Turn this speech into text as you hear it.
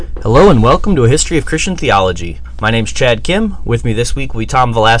Hello and welcome to A History of Christian Theology. My name's Chad Kim. With me this week will be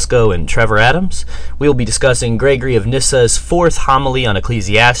Tom Velasco and Trevor Adams. We will be discussing Gregory of Nyssa's fourth homily on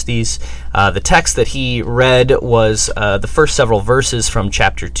Ecclesiastes. The text that he read was the first several verses from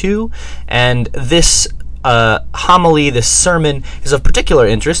chapter 2, and this homily, this sermon, is of particular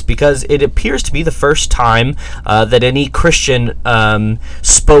interest because it appears to be the first time that any Christian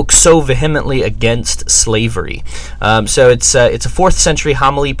spoke so vehemently against slavery. So it's a 4th century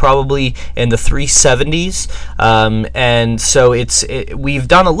homily, probably in the 370s, and so we've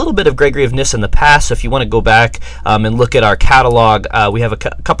done a little bit of Gregory of Nyssa in the past. So if you want to go back and look at our catalog, we have a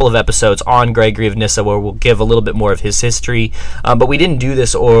couple of episodes on Gregory of Nyssa where we'll give a little bit more of his history, but we didn't do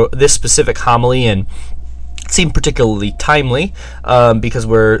this specific homily, and seem particularly timely because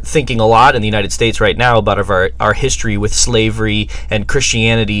we're thinking a lot in the United States right now about our history with slavery and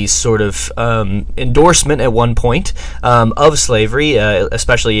Christianity's sort of endorsement at one point of slavery,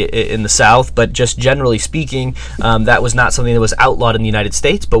 especially in the South, but just generally speaking, that was not something that was outlawed in the United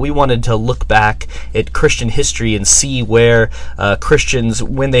States, but we wanted to look back at Christian history and see where Christians,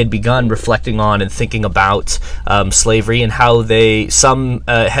 when they'd begun reflecting on and thinking about slavery and how some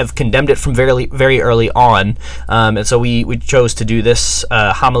have condemned it from very, very early on. And so we chose to do this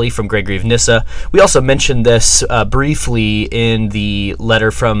homily from Gregory of Nyssa. We also mentioned this briefly in the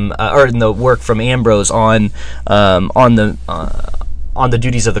letter or in the work from Ambrose on the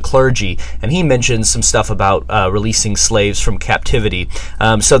duties of the clergy, and he mentions some stuff about releasing slaves from captivity.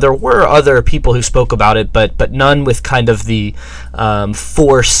 So there were other people who spoke about it, but none with kind of the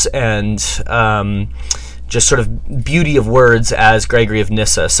force and just sort of beauty of words as Gregory of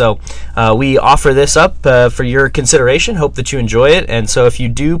Nyssa. So we offer this up for your consideration. Hope that you enjoy it. And so if you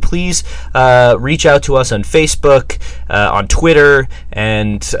do, please reach out to us on Facebook, on Twitter,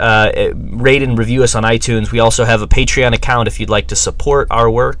 and rate and review us on iTunes. We also have a Patreon account if you'd like to support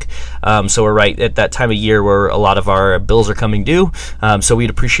our work. So we're right at that time of year where a lot of our bills are coming due. So we'd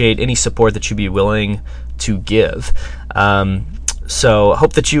appreciate any support that you'd be willing to give. So I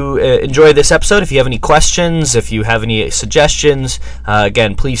hope that you enjoy this episode. If you have any questions, if you have any suggestions,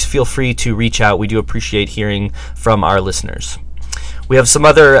 again, please feel free to reach out. We do appreciate hearing from our listeners. We have some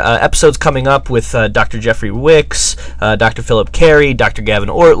other episodes coming up with Dr. Jeffrey Wicks, Dr. Philip Carey, Dr. Gavin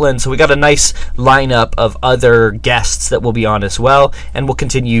Ortland. So we got a nice lineup of other guests that will be on as well. And we'll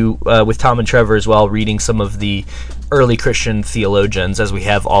continue with Tom and Trevor as well, reading some of the early Christian theologians as we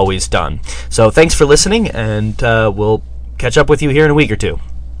have always done. So thanks for listening, and we'll catch up with you here in a week or two.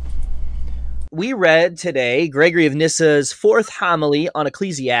 We read today Gregory of Nyssa's fourth homily on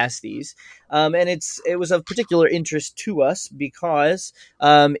Ecclesiastes, and it was of particular interest to us because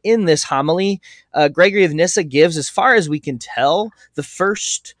in this homily, Gregory of Nyssa gives, as far as we can tell, the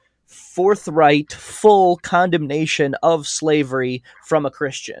first forthright, full condemnation of slavery from a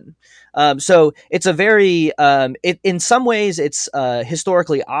Christian. So it's a very, in some ways, it's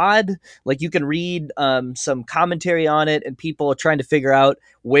historically odd. Like you can read some commentary on it, and people are trying to figure out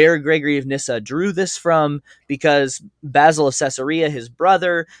where Gregory of Nyssa drew this from, because Basil of Caesarea, his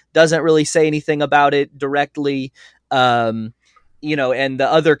brother, doesn't really say anything about it directly. And the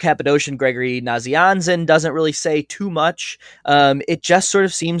other Cappadocian, Gregory Nazianzen, doesn't really say too much. It just sort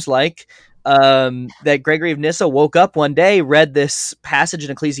of seems like that Gregory of Nyssa woke up one day, read this passage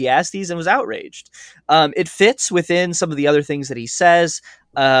in Ecclesiastes, and was outraged. It fits within some of the other things that he says.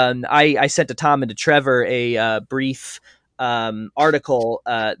 I sent to Tom and to Trevor a brief article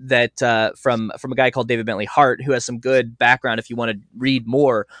that from a guy called David Bentley Hart, who has some good background if you want to read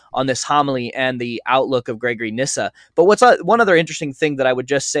more on this homily and the outlook of Gregory Nyssa. But one other interesting thing that I would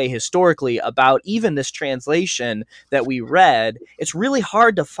just say historically about even this translation that we read, it's really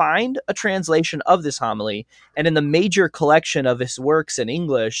hard to find a translation of this homily, and in the major collection of his works in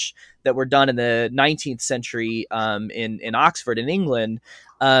English that were done in the 19th century in Oxford in England,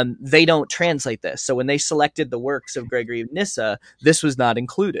 they don't translate this. So when they selected the works of Gregory of Nyssa, this was not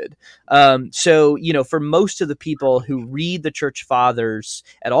included. So, for most of the people who read the Church Fathers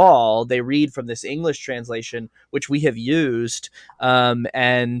at all, they read from this English translation, which we have used,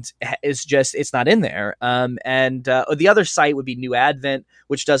 and it's not in there. And the other site would be New Advent,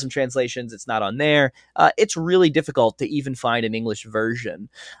 which does some translations. It's not on there. It's really difficult to even find an English version.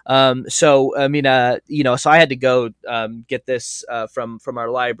 So I had to go get this from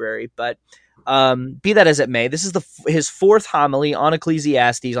our library, but be that as it may, this is his fourth homily on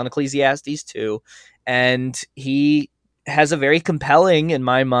Ecclesiastes 2, and he has a very compelling, in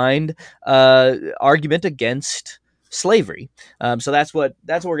my mind, argument against slavery. So that's what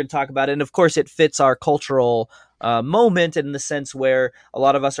we're going to talk about, and of course, it fits our cultural moment, in the sense where a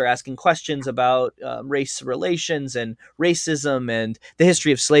lot of us are asking questions about race relations and racism and the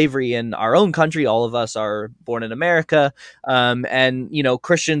history of slavery in our own country. All of us are born in America, and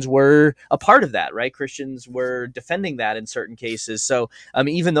Christians were a part of that, right? Christians were defending that in certain cases. So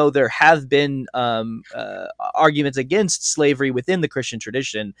even though there have been arguments against slavery within the Christian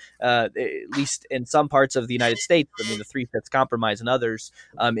tradition, at least in some parts of the United States, I mean, the Three-Fifths Compromise and others,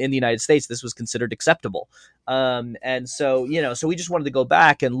 in the United States, this was considered acceptable. And so, so we just wanted to go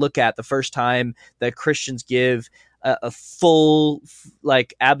back and look at the first time that Christians give a full,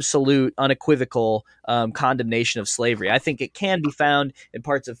 like, absolute, unequivocal condemnation of slavery. I think it can be found in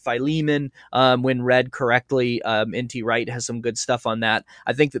parts of Philemon, when read correctly. N.T. Wright has some good stuff on that.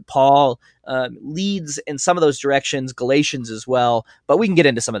 I think that Paul leads in some of those directions, Galatians as well. But we can get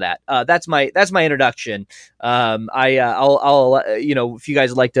into some of that. That's my introduction. I'll if you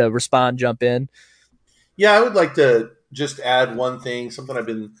guys would like to respond, jump in. Yeah, I would like to just add one thing, something I've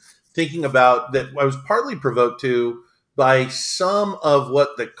been thinking about that I was partly provoked to by some of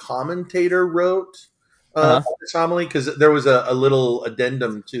what the commentator wrote Uh-huh. on this homily, because there was a little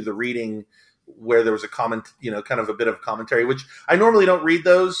addendum to the reading where there was a comment, kind of a bit of commentary, which I normally don't read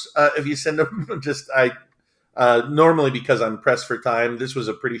those if you send them. I normally, because I'm pressed for time. This was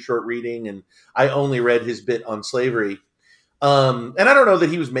a pretty short reading, and I only read his bit on slavery. And I don't know that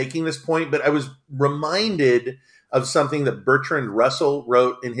he was making this point, but I was reminded of something that Bertrand Russell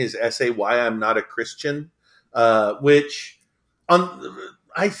wrote in his essay, Why I'm Not a Christian, which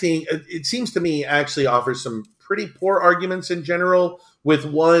I think it seems to me actually offers some pretty poor arguments in general. With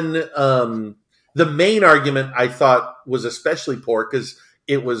one, the main argument I thought was especially poor because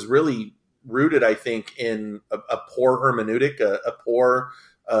it was really rooted, I think, in a poor hermeneutic, a poor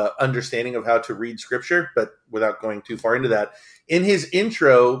understanding of how to read scripture, but without going too far into that. In his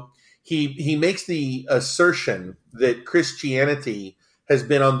intro, he makes the assertion that Christianity has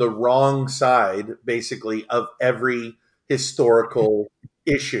been on the wrong side, basically, of every historical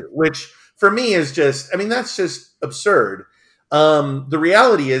issue, which for me is just, I mean, that's just absurd. The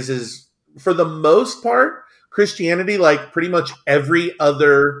reality is for the most part, Christianity, like pretty much every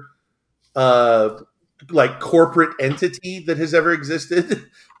other uh, like corporate entity that has ever existed,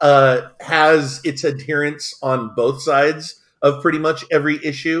 has its adherents on both sides of pretty much every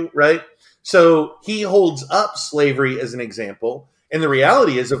issue, right? So he holds up slavery as an example. And the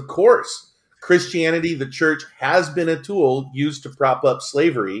reality is, of course, Christianity, the church, has been a tool used to prop up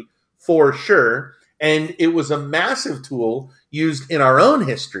slavery for sure. And it was a massive tool used in our own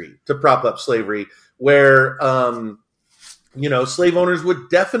history to prop up slavery, where slave owners would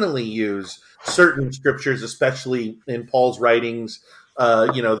definitely use certain scriptures, especially in Paul's writings,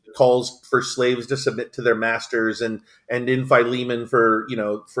 the calls for slaves to submit to their masters, and in Philemon for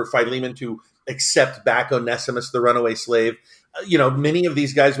Philemon to accept back Onesimus, the runaway slave. Many of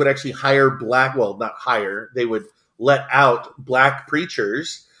these guys would actually not hire, they would let out black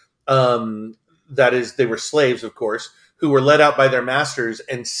preachers. That is, they were slaves, of course, who were let out by their masters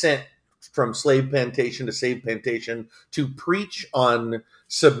and sent from slave plantation to slave plantation to preach on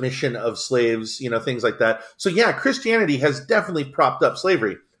submission of slaves, things like that. So yeah, Christianity has definitely propped up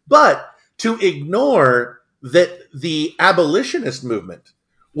slavery, but to ignore that the abolitionist movement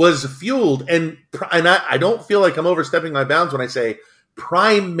was fueled, and I don't feel like I'm overstepping my bounds when I say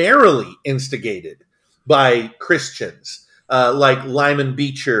primarily instigated by Christians, like Lyman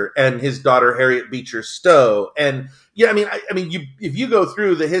Beecher and his daughter Harriet Beecher Stowe. And yeah, if you go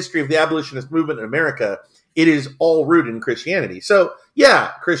through the history of the abolitionist movement in America, it is all rooted in Christianity. So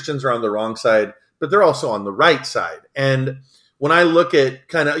yeah, Christians are on the wrong side, but they're also on the right side. And when I look at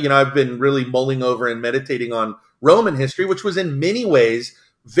I've been really mulling over and meditating on Roman history, which was in many ways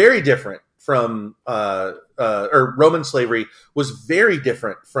very different from, or Roman slavery was very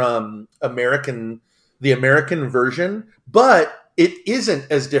different from the American version, but it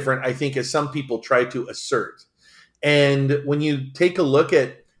isn't as different, I think, as some people try to assert. And when you take a look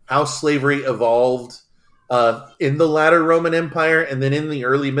at how slavery evolved in the latter Roman Empire and then in the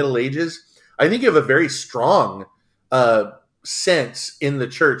early Middle Ages, I think you have a very strong sense in the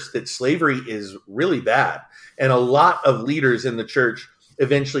church that slavery is really bad. And a lot of leaders in the church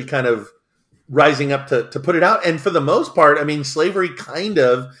eventually kind of rising up to put it out. And for the most part, slavery kind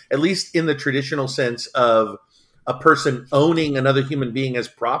of, at least in the traditional sense of a person owning another human being as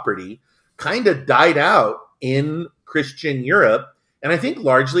property, kind of died out in Christian Europe. And I think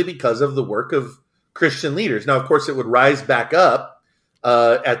largely because of the work of Christian leaders. Now, of course, it would rise back up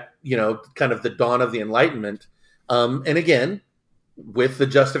at, kind of the dawn of the Enlightenment. And again, with the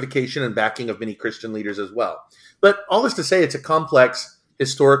justification and backing of many Christian leaders as well. But all this to say, it's a complex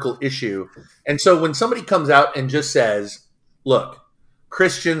historical issue. And so when somebody comes out and just says, look,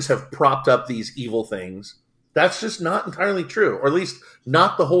 Christians have propped up these evil things, that's just not entirely true, or at least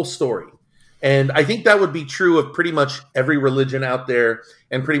not the whole story. And I think that would be true of pretty much every religion out there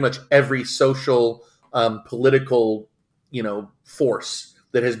and pretty much every social, political, force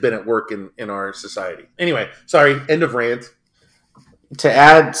that has been at work in our society. Anyway, sorry, end of rant. To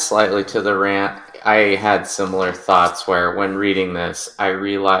add slightly to the rant, I had similar thoughts where when reading this, I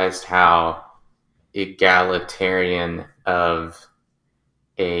realized how egalitarian of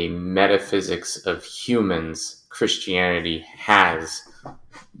a metaphysics of humans Christianity has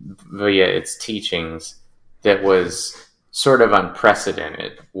via its teachings that was sort of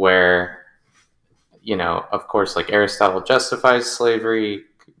unprecedented, where, of course, like Aristotle justifies slavery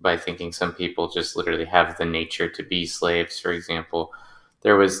by thinking some people just literally have the nature to be slaves, for example.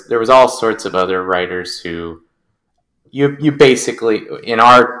 There was all sorts of other writers who you basically, in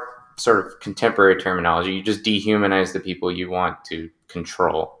our sort of contemporary terminology, you just dehumanize the people you want to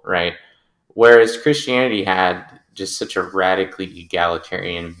control, right? Whereas Christianity had just such a radically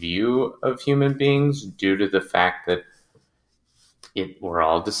egalitarian view of human beings due to the fact that we're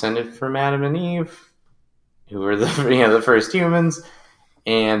all descended from Adam and Eve, who were the first humans,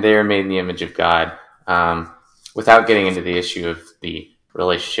 and they are made in the image of God. Without getting into the issue of the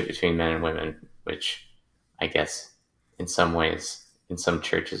relationship between men and women, which I guess in some ways, in some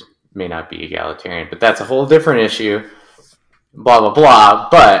churches, may not be egalitarian, but that's a whole different issue. Blah blah blah.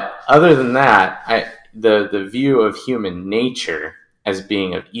 But other than that, the view of human nature as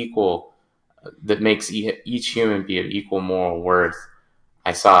being of equal, that makes each human be of equal moral worth,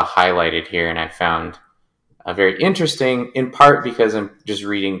 I saw highlighted here, and I found very interesting, in part because I'm just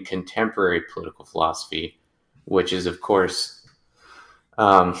reading contemporary political philosophy, which is, of course,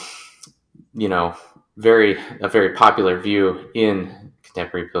 a very popular view in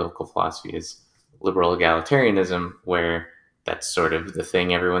contemporary political philosophy is liberal egalitarianism, where that's sort of the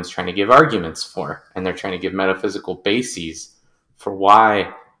thing everyone's trying to give arguments for, and they're trying to give metaphysical bases for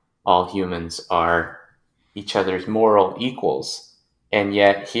why all humans are each other's moral equals. And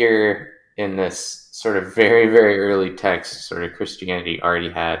yet here in this sort of very, very early text, sort of Christianity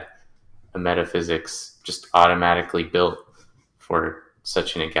already had a metaphysics just automatically built for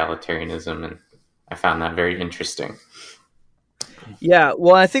such an egalitarianism, and I found that very interesting. Yeah,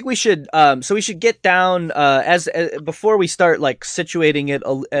 well, I think we should. So we should get down as before we start like situating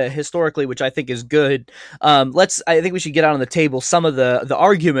it historically, which I think is good. I think we should get out on the table some of the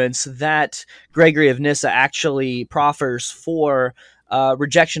arguments that Gregory of Nyssa actually proffers for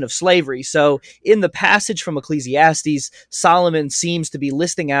rejection of slavery. So in the passage from Ecclesiastes, Solomon seems to be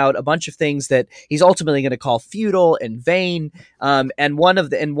listing out a bunch of things that he's ultimately going to call futile and vain. And one of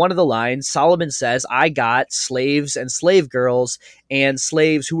the lines, Solomon says, "I got slaves and slave girls and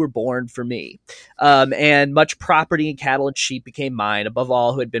slaves who were born for me. And much property and cattle and sheep became mine, above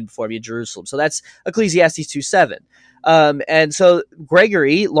all who had been before me in Jerusalem." So that's Ecclesiastes 2:7. And so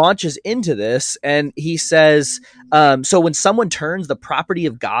Gregory launches into this and he says, so when someone turns the property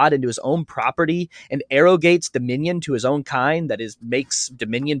of God into his own property and arrogates dominion to his own kind, that is, makes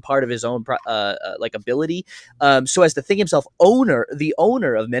dominion part of his own ability, so as to think himself the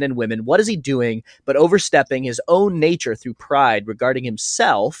owner of men and women, what is he doing but overstepping his own nature through pride, regarding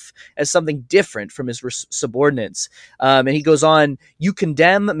himself as something different from his subordinates? And he goes on, "You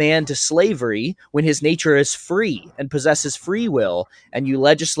condemn man to slavery when his nature is free and possesses free will, and you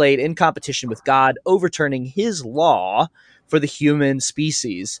legislate in competition with God, overturning his law for the human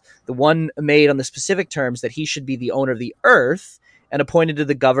species, the one made on the specific terms that he should be the owner of the earth and appointed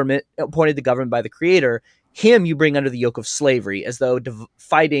to government by the Creator. Him you bring under the yoke of slavery, as though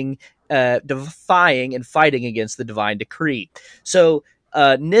defying and fighting against the divine decree." So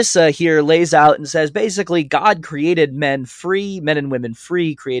Nyssa here lays out and says basically God created men and women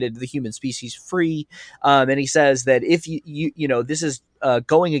free, created the human species free, and he says that if this is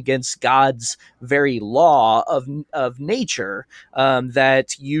going against God's very law of nature,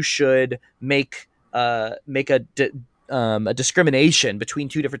 that you should make a discrimination between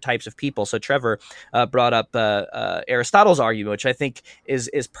two different types of people. So Trevor brought up Aristotle's argument, which I think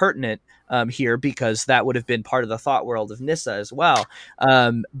is pertinent here, because that would have been part of the thought world of Nyssa as well.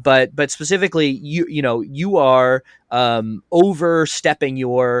 But specifically, you are overstepping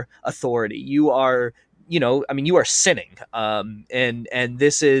your authority. You are I mean, you are sinning, and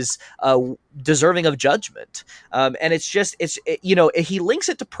this is deserving of judgment. And it's just, he links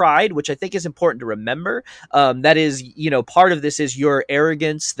it to pride, which I think is important to remember. That is, part of this is your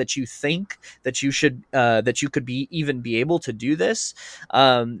arrogance that you think that you should, that you could be able to do this.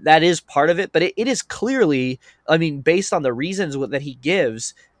 That is part of it, but it is clearly, I mean, based on the reasons that he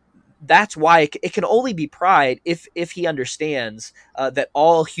gives, that's why it can only be pride if he understands that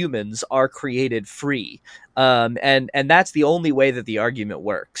all humans are created free, and that's the only way that the argument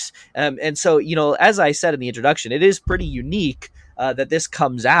works. And so, as I said in the introduction, it is pretty unique that this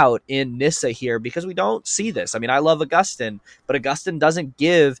comes out in Nyssa here, because we don't see this. I mean, I love Augustine, but Augustine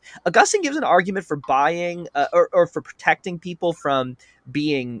gives an argument for buying or for protecting people from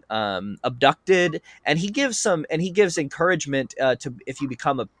being abducted, and he gives encouragement to, if you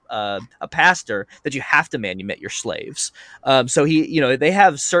become a pastor, that you have to manumit your slaves. So they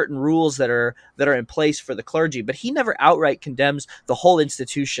have certain rules that are in place for the clergy, but he never outright condemns the whole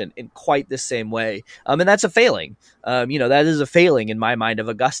institution in quite the same way. And that's a failing. That is a failing in my mind of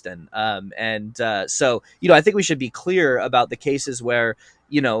Augustine. So I think we should be clear about the cases where,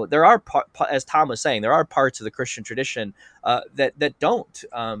 there are, as Tom was saying, there are parts of the Christian tradition that don't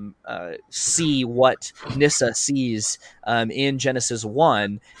see what Nyssa sees in Genesis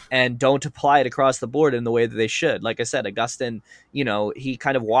 1, and don't apply it across the board in the way that they should. Like I said, Augustine, he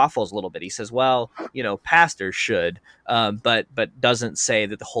kind of waffles a little bit. He says, well, pastors should, but doesn't say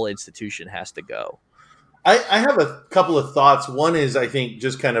that the whole institution has to go. I have a couple of thoughts. One is, I think,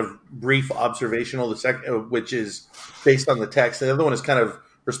 just kind of brief observational. The second, which is based on the text. The other one is kind of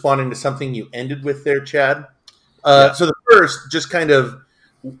responding to something you ended with there, Chad. So the first, just kind of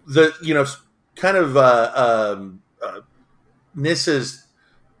Nyssa's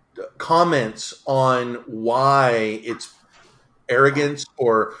comments on why it's arrogance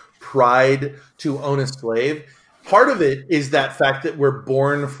or pride to own a slave. Part of it is that fact that we're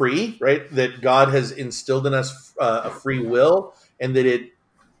born free, right? That God has instilled in us a free will, and that it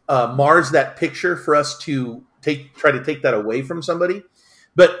mars that picture for us to try to take that away from somebody.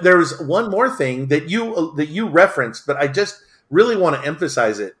 But there's one more thing that you referenced, but I just really want to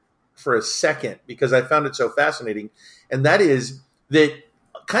emphasize it for a second because I found it so fascinating, and that is that,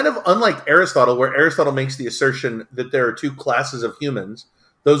 kind of unlike Aristotle, where Aristotle makes the assertion that there are two classes of humans: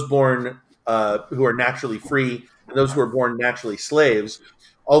 those born who are naturally free and those who are born naturally slaves.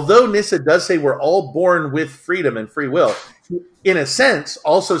 Although Nyssa does say we're all born with freedom and free will, in a sense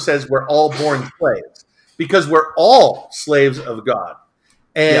also says we're all born slaves, because we're all slaves of God.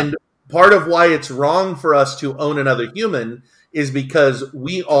 And part of why it's wrong for us to own another human is because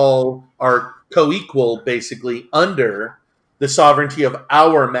we all are co-equal, basically, under the sovereignty of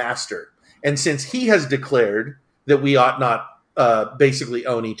our master. And since he has declared that we ought not basically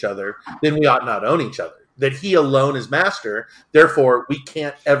own each other, then we ought not own each other. That he alone is master. Therefore, we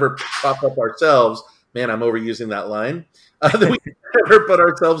can't ever prop up ourselves. Man, I'm overusing that line. That we can't ever put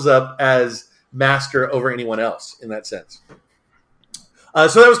ourselves up as master over anyone else in that sense.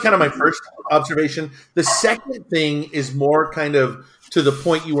 So that was kind of my first observation. The second thing is more kind of to the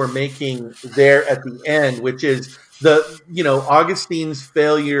point you were making there at the end, which is Augustine's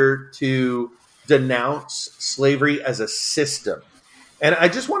failure to denounce slavery as a system. And I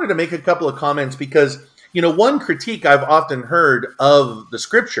just wanted to make a couple of comments because, one critique I've often heard of the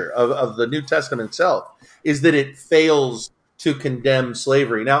scripture, of the New Testament itself, is that it fails to condemn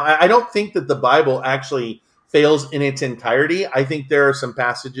slavery. Now, I don't think that the Bible actually fails in its entirety. I think there are some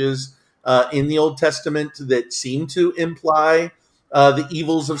passages in the Old Testament that seem to imply the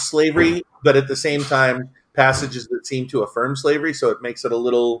evils of slavery, but at the same time, passages that seem to affirm slavery, so it makes it a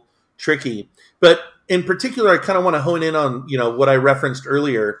little tricky. But in particular, I kind of want to hone in on what I referenced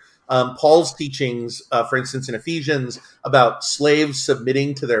earlier, Paul's teachings, for instance, in Ephesians, about slaves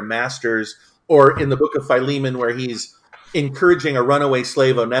submitting to their masters, or in the book of Philemon, where he's encouraging a runaway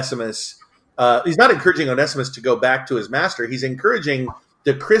slave, Onesimus. He's not encouraging Onesimus to go back to his master. He's encouraging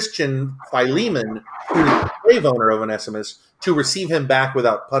the Christian Philemon, who is the slave owner of Onesimus, to receive him back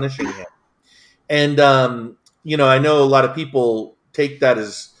without punishing him. And, I know a lot of people take that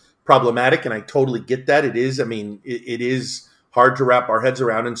as problematic, and I totally get that. It is, it is hard to wrap our heads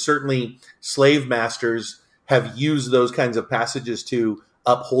around, and certainly slave masters have used those kinds of passages to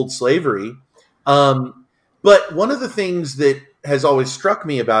uphold slavery. But one of the things that has always struck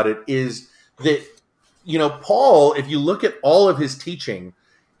me about it is that, Paul, if you look at all of his teaching,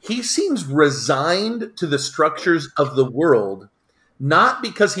 he seems resigned to the structures of the world, not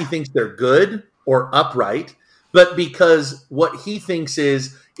because he thinks they're good or upright, but because what he thinks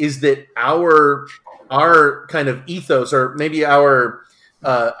is that our kind of ethos, or maybe our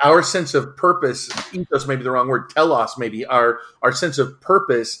our sense of purpose, ethos may be the wrong word, telos maybe, our sense of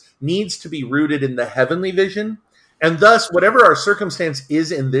purpose needs to be rooted in the heavenly vision. And thus, whatever our circumstance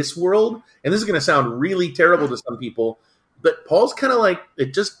is in this world, and this is going to sound really terrible to some people, but Paul's kind of like,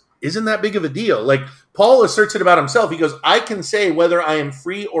 it just isn't that big of a deal. Like, Paul asserts it about himself. He goes, I can say whether I am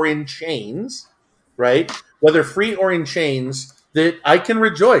free or in chains, right? Whether free or in chains, that I can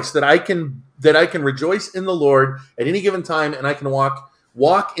rejoice, that I can rejoice in the Lord at any given time, and I can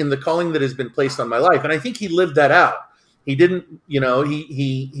walk in the calling that has been placed on my life. And I think he lived that out. He didn't,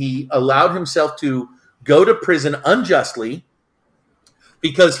 he allowed himself to go to prison unjustly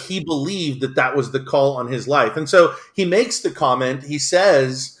because he believed that that was the call on his life. And so he makes the comment, he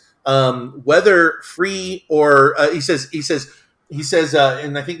says, whether free or, he says,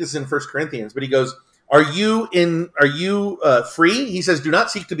 and I think this is in 1 Corinthians, but he goes, are you free? He says, do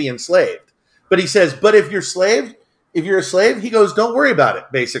not seek to be enslaved. But he says, but if you're a slave, he goes, don't worry about it,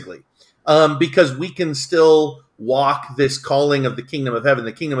 basically, because we can still walk this calling of the kingdom of heaven.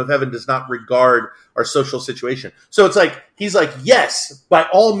 The kingdom of heaven does not regard our social situation. So it's like, he's like, yes, by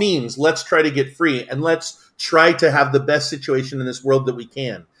all means, let's try to get free and let's try to have the best situation in this world that we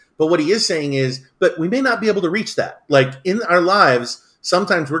can. But what he is saying is, but we may not be able to reach that. Like, in our lives,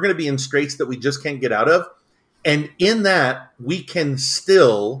 sometimes we're going to be in straits that we just can't get out of. And in that, we can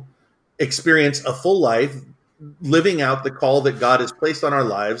still experience a full life, living out the call that God has placed on our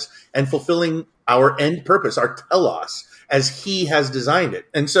lives and fulfilling our end purpose, our telos, as he has designed it.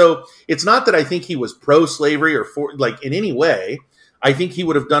 And so it's not that I think he was pro-slavery or for, like, in any way. I think he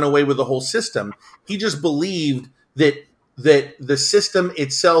would have done away with the whole system. He just believed that the system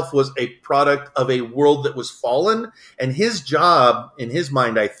itself was a product of a world that was fallen. And his job, in his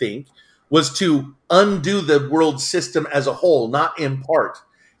mind, I think, was to undo the world system as a whole, not in part,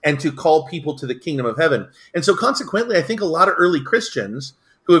 and to call people to the kingdom of heaven. And so consequently, I think a lot of early Christians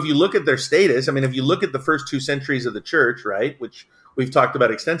who, if you look at their status, I mean, if you look at the first 2 centuries of the church, right, which we've talked about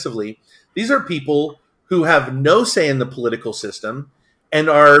extensively, these are people who have no say in the political system and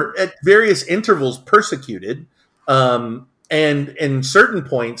are at various intervals persecuted, and in certain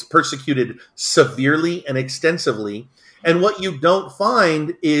points persecuted severely and extensively. And what you don't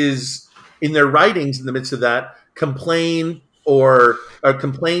find is in their writings in the midst of that complaint or like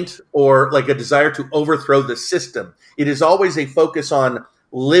a desire to overthrow the system. It is always a focus on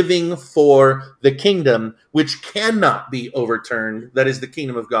living for the kingdom, which cannot be overturned. That is the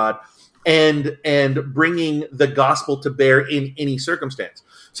kingdom of God, and bringing the gospel to bear in any circumstance.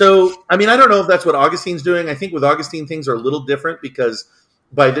 So, I mean, I don't know if that's what Augustine's doing. I think with Augustine, things are a little different because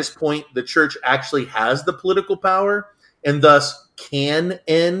by this point, the church actually has the political power and thus can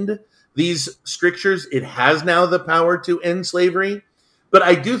end these strictures. It has now the power to end slavery. But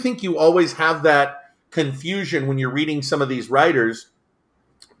I do think you always have that confusion when you're reading some of these writers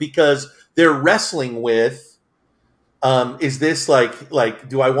because they're wrestling with, is this like,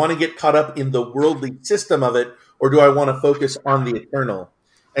 do I want to get caught up in the worldly system of it, or do I want to focus on the eternal?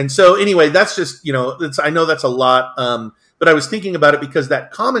 And so anyway, that's just, I know that's a lot, but I was thinking about it because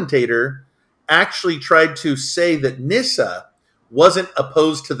that commentator actually tried to say that Nyssa wasn't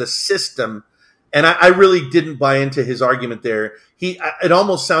opposed to the system. And I really didn't buy into his argument there. It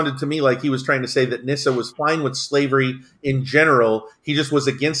almost sounded to me like he was trying to say that Nyssa was fine with slavery in general. He just was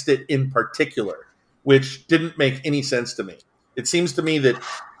against it in particular, which didn't make any sense to me. It seems to me that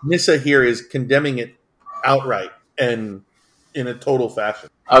Nyssa here is condemning it outright and in a total fashion.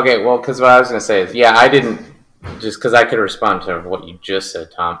 Okay, well, because what I was going to say is, I didn't, just because I could respond to what you just said,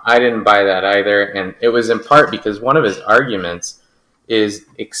 Tom, I didn't buy that either. And it was in part because one of his arguments is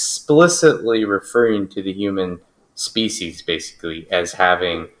explicitly referring to the human species, basically, as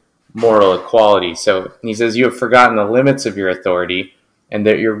having moral equality. So he says, you have forgotten the limits of your authority and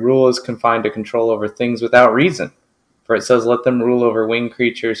that your rule is confined to control over things without reason. For it says, let them rule over winged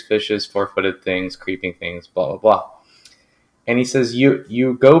creatures, fishes, four-footed things, creeping things, blah, blah, blah. And he says,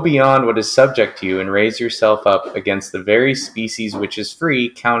 you go beyond what is subject to you and raise yourself up against the very species which is free,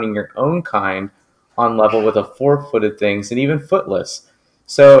 counting your own kind on level with the four-footed things and even footless.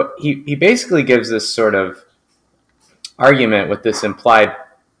 So he basically gives this sort of argument with this implied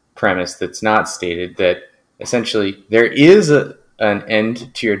premise that's not stated, that essentially there is an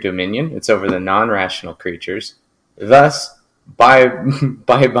end to your dominion. It's over the non-rational creatures. Thus, by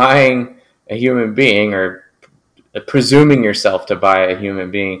buying a human being or presuming yourself to buy a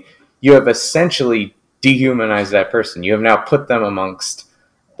human being, you have essentially dehumanized that person. You have now put them amongst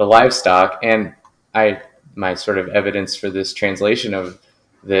the livestock. And my sort of evidence for this translation of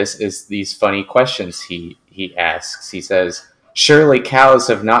this is these funny questions he asks. He says, surely cows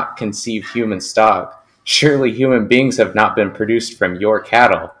have not conceived human stock, surely human beings have not been produced from your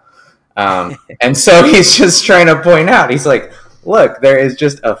cattle. And so he's just trying to point out, he's like, look, there is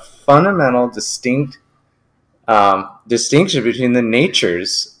just a fundamental distinction between the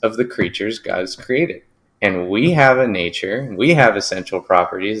natures of the creatures God's created. And we have a nature, we have essential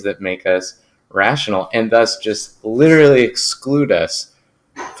properties that make us rational, and thus just literally exclude us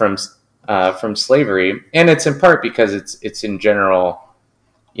from slavery. And it's in part because it's in general,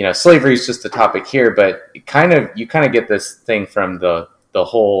 slavery is just a topic here, but you kind of get this thing from the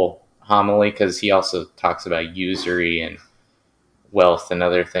whole homily, because he also talks about usury and wealth and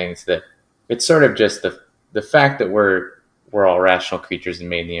other things, that it's sort of just the fact that we're all rational creatures and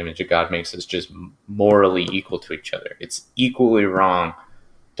made in the image of God makes us just morally equal to each other. It's equally wrong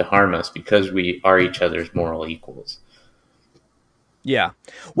to harm us because we are each other's moral equals. Yeah.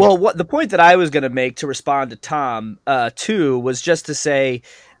 Well, what the point that I was going to make to respond to Tom, too, was just to say,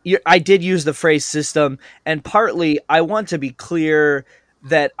 I did use the phrase system, and partly I want to be clear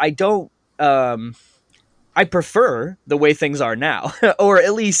that I don't. I prefer the way things are now, or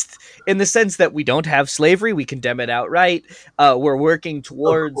at least in the sense that we don't have slavery, we condemn it outright. We're working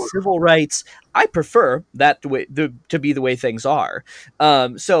towards civil rights. I prefer that to be the way things are.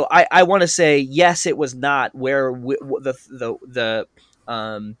 So I want to say yes, it was not where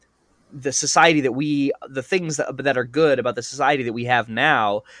um, the society that the things that are good about the society that we have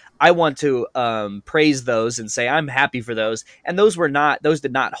now. I want to praise those and say I'm happy for those, and those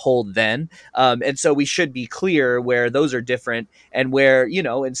did not hold then, and so we should be clear where those are different, and where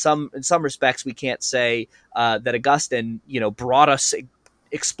in some respects we can't say that Augustine brought us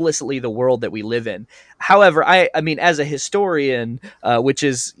explicitly the world that we live in. However, I mean, as a historian, which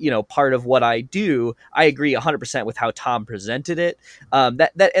is part of what I do, I agree 100% with how Tom presented it.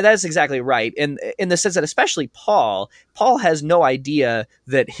 That's exactly right, and in the sense that especially Paul has no idea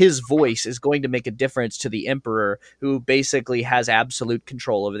that his voice is going to make a difference to the emperor, who basically has absolute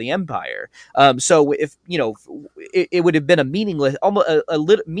control over the empire. So if it would have been a meaningless, almost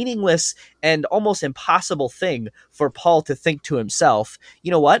meaningless and almost impossible thing for Paul to think to himself,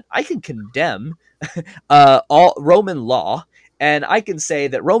 you know what, I can condemn all Roman law, and I can say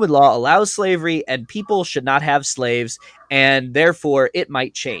that Roman law allows slavery and people should not have slaves, and therefore it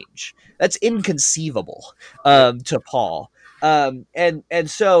might change. That's inconceivable to Paul. And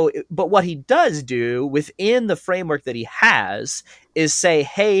so, but what he does do within the framework that he has is say,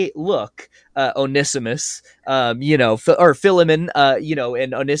 hey, look, Onesimus, or Philemon,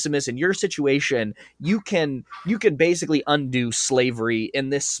 and Onesimus, in your situation, you can basically undo slavery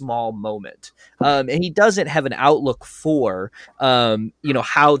in this small moment. And he doesn't have an outlook for,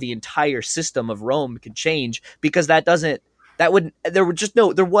 how the entire system of Rome could change, because there was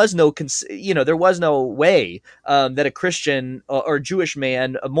no way that a Christian or Jewish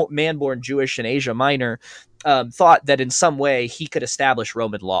man, man born Jewish in Asia Minor, thought that in some way he could establish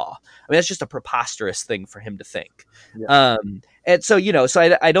Roman law. I mean, that's just a preposterous thing for him to think. Yeah. And so,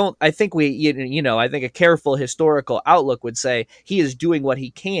 I think I think a careful historical outlook would say he is doing what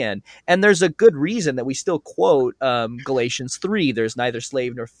he can. And there's a good reason that we still quote Galatians 3. There's neither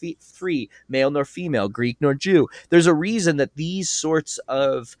slave nor free, male nor female, Greek nor Jew. There's a reason that these sorts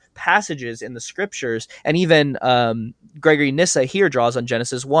of passages in the scriptures, and even Gregory Nyssa here draws on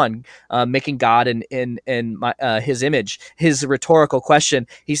Genesis 1, making God in his image. His rhetorical question,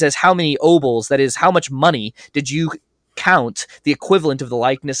 he says, how many obols, that is, how much money did you count the equivalent of the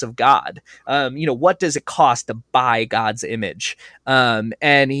likeness of God? What does it cost to buy God's image? So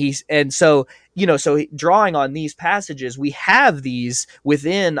drawing on these passages, we have these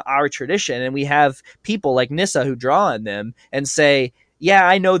within our tradition, and we have people like Nyssa who draw on them and say, yeah,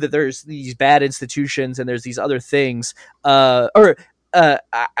 I know that there's these bad institutions and there's these other things, I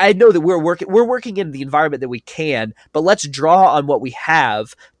know that we're working in the environment that we can, but let's draw on what we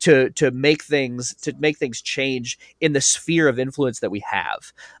have to make things change in the sphere of influence that we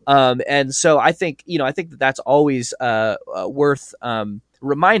have. And so I think that that's always worth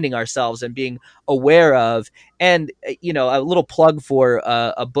reminding ourselves and being aware of. And a little plug for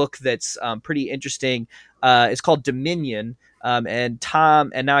a book that's pretty interesting. It's called Dominion. And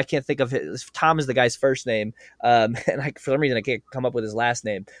Tom, and now I can't think of Tom is the guy's first name, and for some reason I can't come up with his last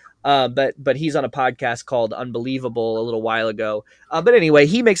name. But he's on a podcast called Unbelievable a little while ago. But anyway,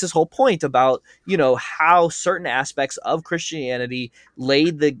 he makes this whole point about how certain aspects of Christianity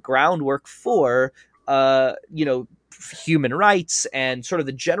laid the groundwork for human rights and sort of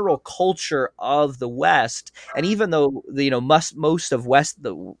the general culture of the West. And even though most of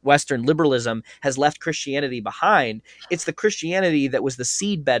the Western liberalism has left Christianity behind, it's the Christianity that was the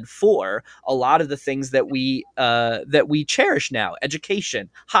seedbed for a lot of the things that we cherish now: education,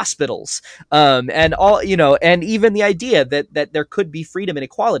 hospitals, and all, and even the idea that there could be freedom and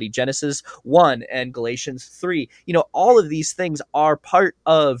equality. Genesis 1 and Galatians 3. All of these things are part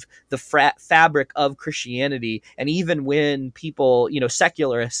of the fabric of Christianity. And even when people,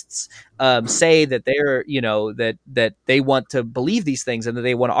 secularists, say that they're, that they want to believe these things and that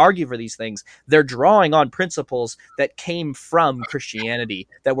they want to argue for these things, they're drawing on principles that came from Christianity,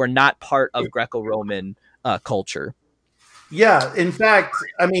 that were not part of Greco-Roman culture. Yeah, in fact,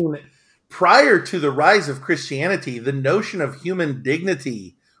 I mean, prior to the rise of Christianity, the notion of human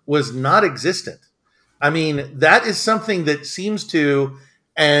dignity was not existent. I mean, that is something that seems to,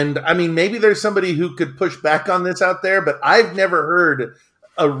 and I mean, maybe there's somebody who could push back on this out there, but I've never heard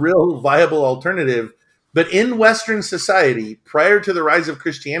a real viable alternative. But in Western society, prior to the rise of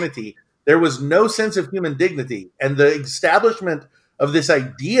Christianity, there was no sense of human dignity. And the establishment of this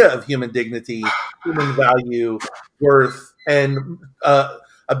idea of human dignity, human value, worth, and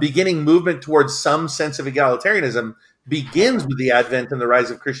a beginning movement towards some sense of egalitarianism begins with the advent and the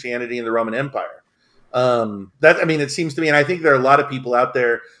rise of Christianity in the Roman Empire. I mean, it seems to me, and I think there are a lot of people out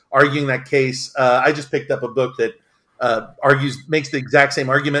there arguing that case. I just picked up a book that makes the exact same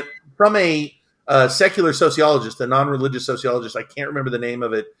argument from a secular sociologist, a non-religious sociologist. I can't remember the name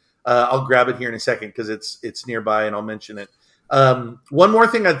of it. I'll grab it here in a second because it's nearby and I'll mention it. One more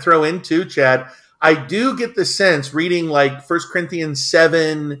thing I'd throw in too, Chad. I do get the sense, reading like 1 Corinthians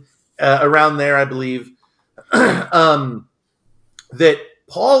 7, around there, I believe, that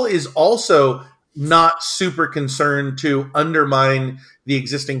Paul is also not super concerned to undermine the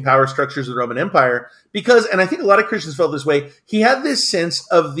existing power structures of the Roman Empire because, and I think a lot of Christians felt this way, he had this sense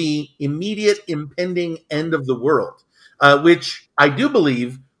of the immediate impending end of the world, which I do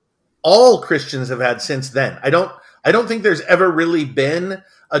believe all Christians have had since then. I don't think there's ever really been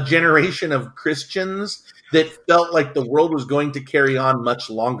a generation of Christians that felt like the world was going to carry on much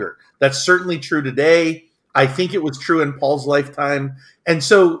longer. That's certainly true today. I think it was true in Paul's lifetime. And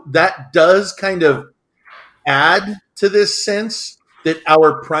so that does kind of add to this sense that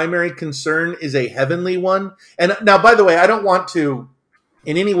our primary concern is a heavenly one. And now, by the way, I don't want to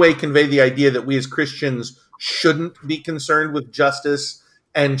in any way convey the idea that we as Christians shouldn't be concerned with justice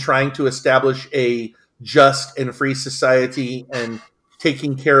and trying to establish a just and free society and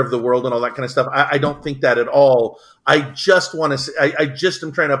taking care of the world and all that kind of stuff. I don't think that at all. I just want to say, I just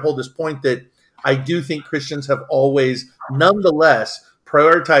am trying to uphold this point that I do think Christians have always, nonetheless,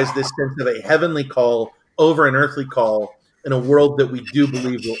 prioritized this sense of a heavenly call over an earthly call in a world that we do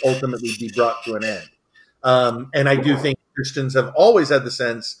believe will ultimately be brought to an end. And I do think Christians have always had the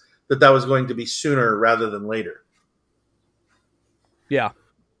sense that that was going to be sooner rather than later. Yeah.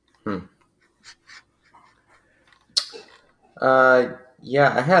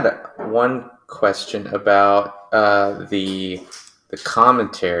 Yeah, I had one question about the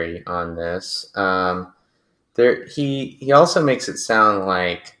commentary on this. He also makes it sound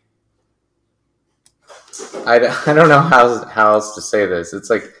like I don't know how else to say this. It's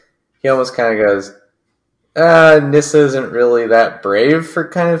like he almost kind of goes, Nyssa isn't really that brave for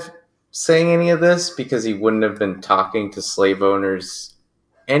kind of saying any of this because he wouldn't have been talking to slave owners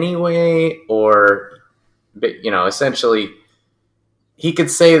anyway, or, essentially he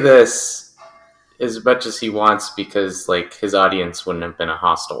could say this as much as he wants because like his audience wouldn't have been a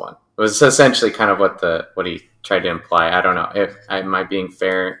hostile one. It was essentially kind of what he tried to imply. I don't know if am I being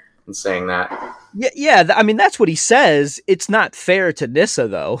fair in saying that. Yeah. I mean, that's what he says. It's not fair to Nyssa,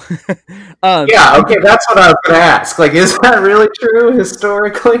 though. Yeah, okay, that's what I was going to ask. Like, is that really true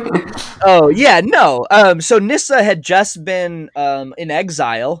historically? Oh, yeah, no. So Nyssa had just been in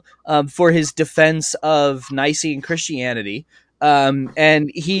exile for his defense of Nicene Christianity.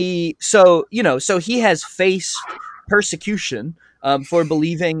 And so he has faced persecution for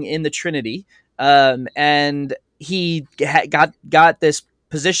believing in the Trinity. And he got this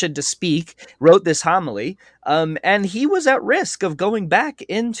position to speak, wrote this homily, and he was at risk of going back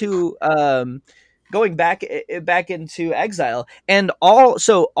into exile. And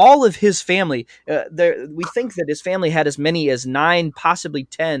all of his family, we think that his family had as many as 9, possibly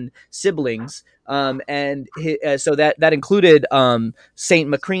 10 siblings, So that included Saint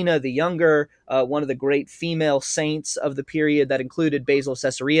Macrina the Younger, one of the great female saints of the period. That included Basil of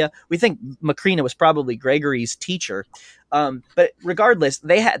Caesarea. We think Macrina was probably Gregory's teacher. But regardless,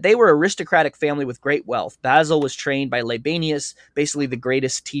 they were aristocratic family with great wealth. Basil was trained by Libanius, basically the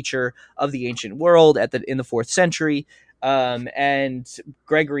greatest teacher of the ancient world in the 4th century. And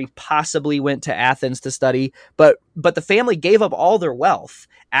Gregory possibly went to Athens to study, but the family gave up all their wealth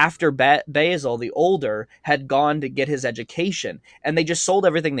after Basil the older had gone to get his education, and they just sold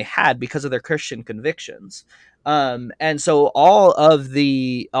everything they had because of their Christian convictions. And so all of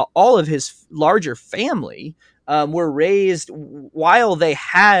his larger family were raised while they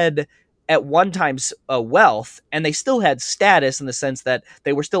had at one time wealth, and they still had status in the sense that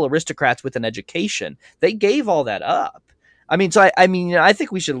they were still aristocrats with an education. They gave all that up. I mean, I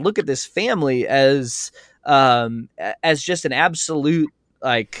think we should look at this family as just an absolute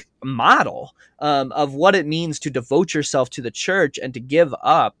like model of what it means to devote yourself to the church and to give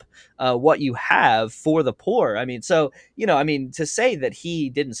up what you have for the poor. I mean, so to say that he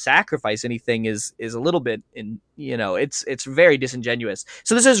didn't sacrifice anything is a little bit it's very disingenuous.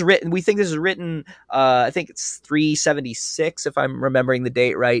 So this is written. We think this is written. I think it's 376 if I'm remembering the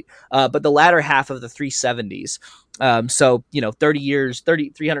date right. But the latter half of the 370s. So 30 years,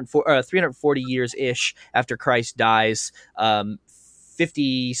 340 years ish after Christ dies.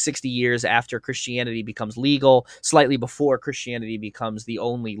 50, 60 years after Christianity becomes legal, slightly before Christianity becomes the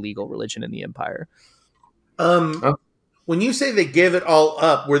only legal religion in the empire. Oh. When you say they gave it all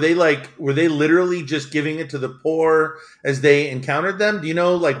up, were they literally just giving it to the poor as they encountered them? Do you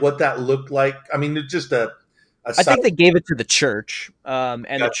know like what that looked like? I mean, it's just I think they gave it to the church, and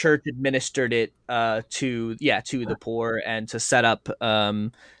Gotcha. the church administered it to the poor, and to set up.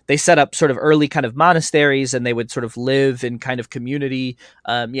 They set up sort of early kind of monasteries, and they would sort of live in kind of community.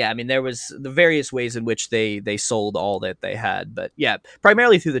 I mean, there was the various ways in which they sold all that they had, but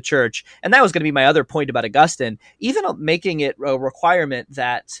primarily through the church. And that was going to be my other point about Augustine, even making it a requirement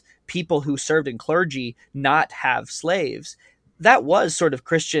that people who served in clergy not have slaves. That was sort of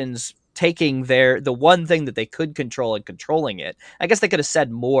Christians taking the one thing that they could control and controlling it. I guess they could have said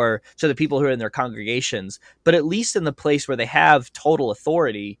more to the people who are in their congregations, but at least in the place where they have total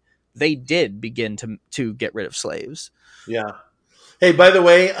authority, they did begin to get rid of slaves. Yeah. Hey, by the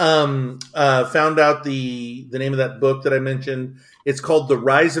way, found out the name of that book that I mentioned. It's called "The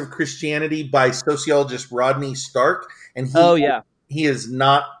Rise of Christianity" by sociologist Rodney Stark, and he is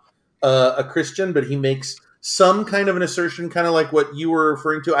not a Christian, but he makes some kind of an assertion, kind of like what you were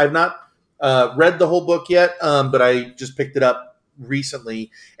referring to. I've not read the whole book yet, but I just picked it up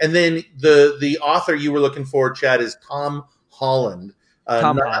recently. And then the author you were looking for, Chad, is Tom Holland.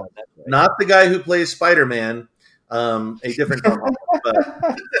 Tom Holland, that's right. Not the guy who plays Spider-Man, a different Tom Holland,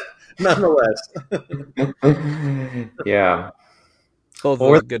 but nonetheless. Yeah. Both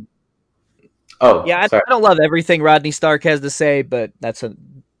of them good. Oh, yeah, I don't love everything Rodney Stark has to say, but that's a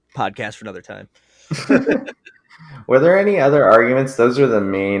podcast for another time. Were there any other arguments? Those are the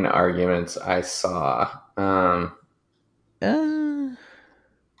main arguments I saw.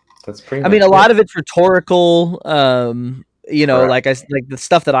 That's pretty. I mean, a lot of it's rhetorical. Like the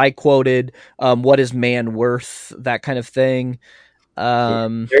stuff that I quoted. What is man worth? That kind of thing.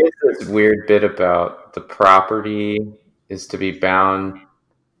 There's this weird bit about the property is to be bound,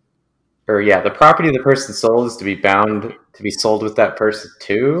 or the property of the person sold is to be bound to be sold with that person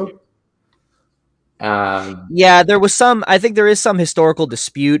too. There was some. I think there is some historical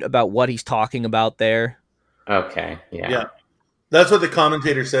dispute about what he's talking about there. Okay. Yeah. That's what the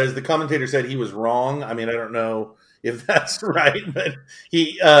commentator says. The commentator said he was wrong. I mean, I don't know if that's right, but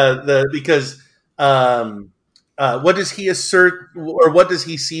what does he assert, or what does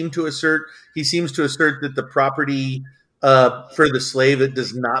he seem to assert? He seems to assert that the property for the slave, it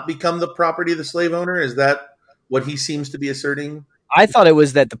does not become the property of the slave owner. Is that what he seems to be asserting? I thought it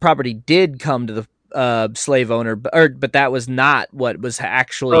was that the property did come to the slave owner, but that was not what was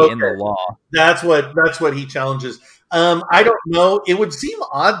actually in the law. That's what he challenges. I don't know. It would seem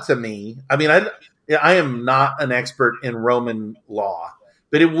odd to me. I mean, I am not an expert in Roman law,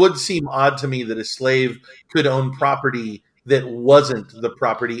 but it would seem odd to me that a slave could own property that wasn't the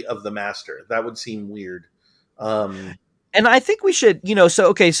property of the master. That would seem weird. And I think we should,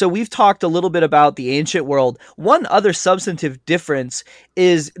 so we've talked a little bit about the ancient world. One other substantive difference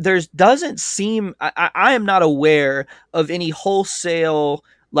is doesn't seem, I am not aware of any wholesale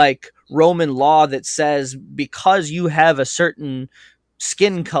like Roman law that says because you have a certain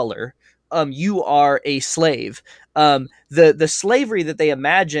skin color, you are a slave. The slavery that they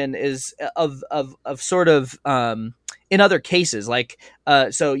imagine is of sort of in other cases, like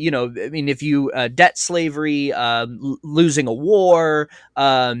so I mean, if you debt slavery, losing a war,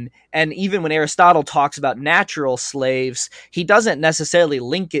 and even when Aristotle talks about natural slaves, he doesn't necessarily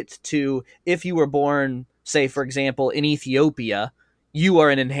link it to if you were born, say, for example, in Ethiopia, you are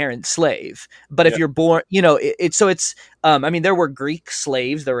an inherent slave. But if Yeah. you're born, it's I mean, there were Greek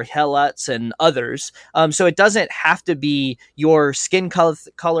slaves, there were Helots and others. So it doesn't have to be your skin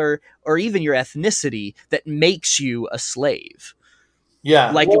color or even your ethnicity that makes you a slave,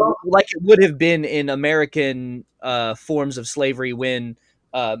 Yeah. Well, like it would have been in American forms of slavery when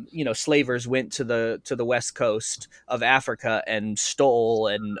slavers went to the west coast of Africa and stole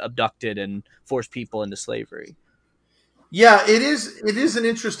and abducted and forced people into slavery. yeah, it is. It is an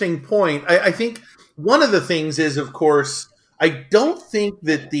interesting point. I think one of the things is, of course, I don't think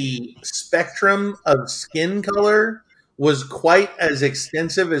that the spectrum of skin color was quite as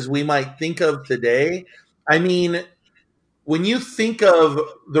extensive as we might think of today. I mean, when you think of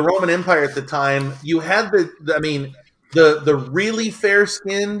the Roman Empire at the time, you had I mean, the really fair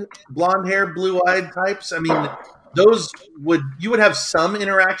skinned, blonde hair, blue eyed types. I mean, those you would have some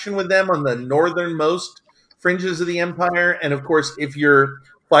interaction with them on the northernmost fringes of the empire, and of course, if you're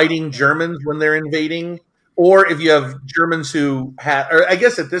fighting Germans when they're invading, or if you have Germans who had, or I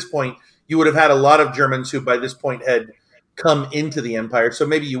guess at this point, you would have had a lot of Germans who by this point had come into the empire, so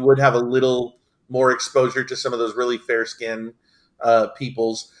maybe you would have a little more exposure to some of those really fair skinned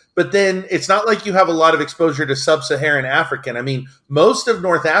peoples. But then it's not like you have a lot of exposure to sub Saharan African. I mean, most of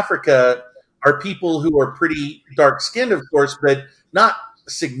North Africa are people who are pretty dark skinned, of course, but not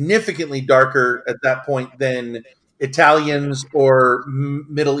significantly darker at that point than Italians or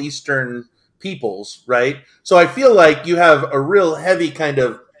Middle Eastern peoples, right? So I feel like you have a real heavy kind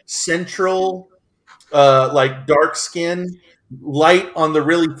of central like dark skin, light on the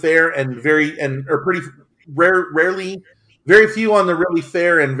really fair, and very and or pretty rarely, very few on the really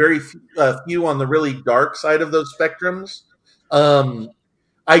fair, and very few on the really dark side of those spectrums. Um,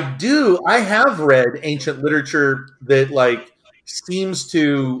 I have read ancient literature that like seems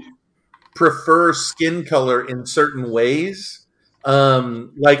to prefer skin color in certain ways.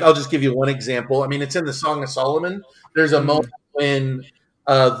 Like I'll just give you one example. I mean, it's in the Song of Solomon. There's a moment Mm. when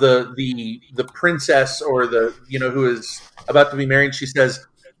the princess or the who is about to be married, she says,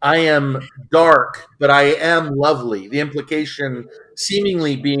 "I am dark, but I am lovely." The implication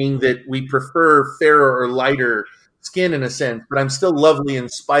seemingly being that we prefer fairer or lighter skin in a sense, but I'm still lovely in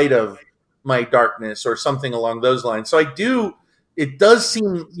spite of my darkness or something along those lines. So I do it does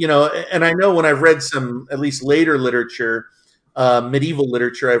seem, and I know when I've read some, at least later literature, medieval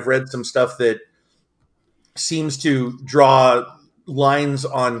literature, I've read some stuff that seems to draw lines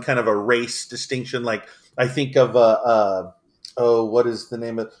on kind of a race distinction. Like I think of what is the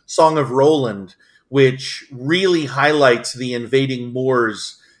name of Song of Roland, which really highlights the invading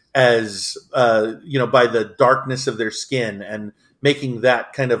Moors as by the darkness of their skin and making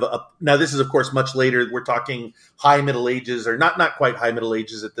that kind of a now this is of course much later, we're talking high Middle Ages, or not quite high Middle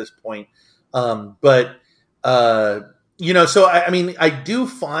Ages at this point, but so I mean I do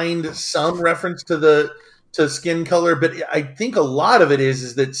find some reference to skin color, but I think a lot of it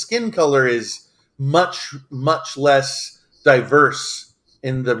is that skin color is much less diverse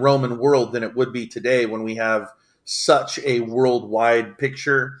in the Roman world than it would be today when we have such a worldwide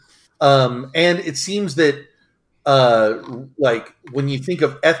picture. And it seems that uh, like when you think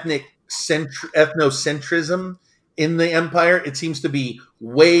of ethnocentrism in the empire, it seems to be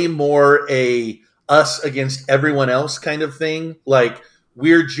way more a us against everyone else kind of thing. Like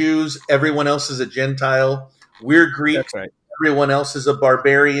we're Jews, everyone else is a Gentile. We're Greeks, That's right. everyone else is a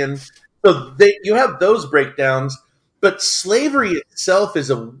barbarian. So you have those breakdowns, but slavery itself is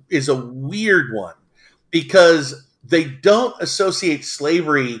a weird one because they don't associate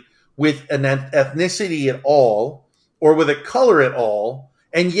slavery with an ethnicity at all or with a color at all.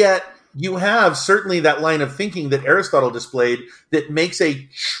 And yet you have certainly that line of thinking that Aristotle displayed that makes a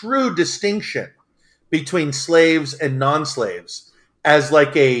true distinction between slaves and non-slaves as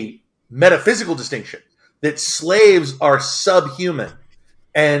like a metaphysical distinction, that slaves are subhuman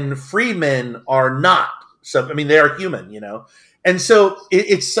and free men are not. So I mean, they are human, and so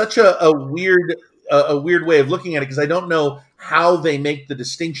it's such a weird way of looking at it because I don't know how they make the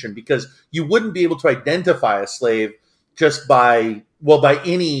distinction because you wouldn't be able to identify a slave just by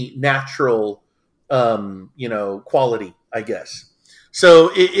any natural quality, I guess.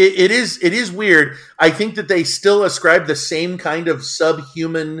 So it is weird. I think that they still ascribe the same kind of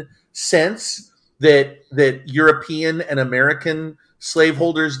subhuman sense that European and American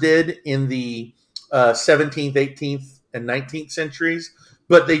slaveholders did in the 17th, 18th, and 19th centuries.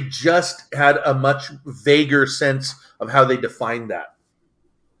 but they just had a much vaguer sense of how they defined that.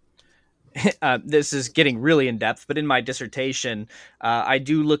 This is getting really in depth, but in my dissertation, I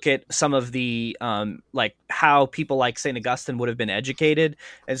do look at some of the like how people like St. Augustine would have been educated,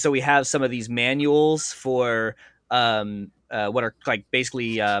 and so we have some of these manuals for what are like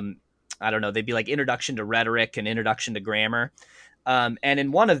basically I don't know, they'd be like introduction to rhetoric and introduction to grammar. And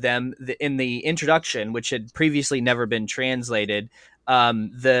in one of them, in the introduction, which had previously never been translated,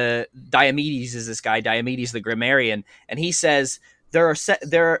 the Diomedes is this guy, Diomedes the grammarian, and he says those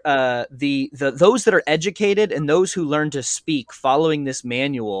that are educated and those who learn to speak following this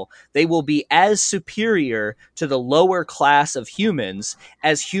manual, they will be as superior to the lower class of humans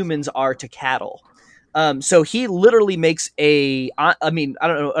as humans are to cattle. So he literally makes I mean, I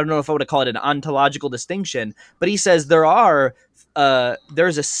don't know if I would call it an ontological distinction, but he says there's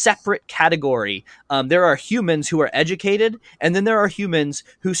a separate category. There are humans who are educated, and then there are humans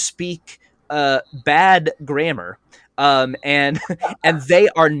who speak bad grammar. And and they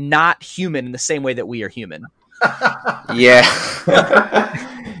are not human in the same way that we are human. Yeah.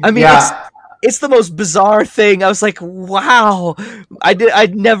 I mean, it's the most bizarre thing. I was like, wow,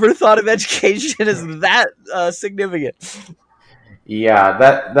 I'd never thought of education as that significant. Yeah,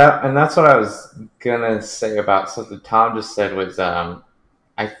 that and that's what I was gonna say about something Tom just said was I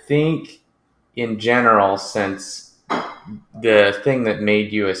think in general, since the thing that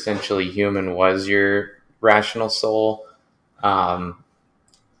made you essentially human was your rational soul, there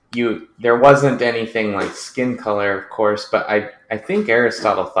wasn't anything like skin color, of course, but I think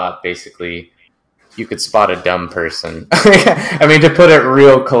Aristotle thought basically you could spot a dumb person. I mean, to put it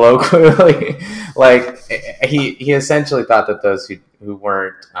real colloquially, like he essentially thought that those who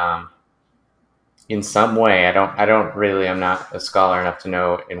weren't in some way, I'm not a scholar enough to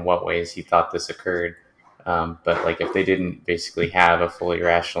know in what ways he thought this occurred, but like if they didn't basically have a fully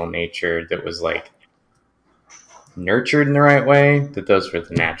rational nature that was like nurtured in the right way, that those were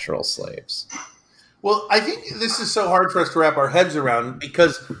the natural slaves. Well, I think this is so hard for us to wrap our heads around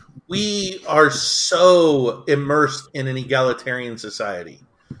because we are so immersed in an egalitarian society.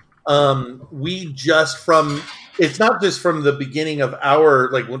 We just it's not just from the beginning of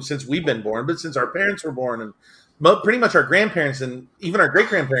since we've been born, but since our parents were born and pretty much our grandparents and even our great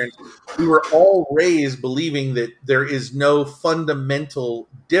grandparents, we were all raised believing that there is no fundamental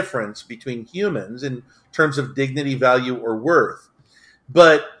difference between humans in terms of dignity, value, or worth.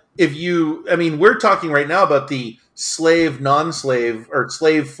 But we're talking right now about the slave, non-slave, or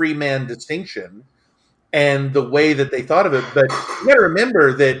slave-free man distinction and the way that they thought of it. But you got to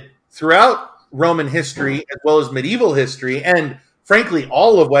remember that throughout Roman history, as well as medieval history, and frankly,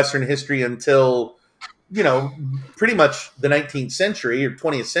 all of Western history until, pretty much the 19th century or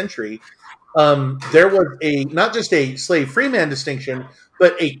 20th century, there was not just a slave-free man distinction,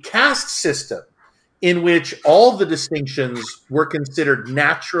 but a caste system in which all the distinctions were considered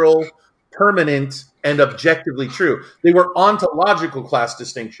natural, permanent, and objectively true. They were ontological class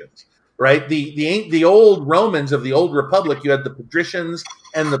distinctions, right? The old Romans of the old Republic, you had the patricians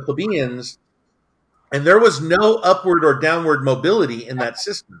and the plebeians, and there was no upward or downward mobility in that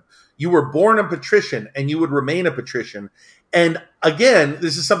system. You were born a patrician and you would remain a patrician. And again,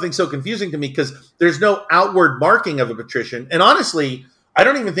 this is something so confusing to me because there's no outward marking of a patrician. And honestly, I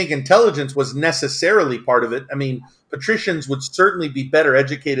don't even think intelligence was necessarily part of it. I mean, patricians would certainly be better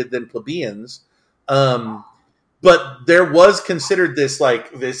educated than plebeians. But there was considered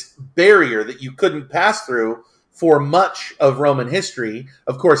this barrier that you couldn't pass through for much of Roman history.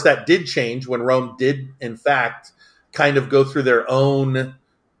 Of course, that did change when Rome did, in fact, kind of go through their own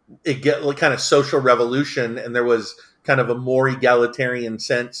kind of social revolution, and there was kind of a more egalitarian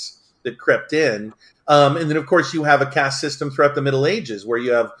sense that crept in. And then, of course, you have a caste system throughout the Middle Ages where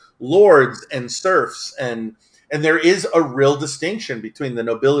you have lords and serfs, and there is a real distinction between the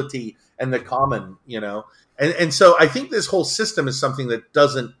nobility and the common, And so I think this whole system is something that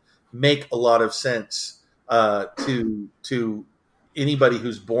doesn't make a lot of sense to anybody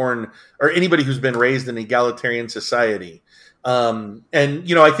who's born or anybody who's been raised in an egalitarian society. And,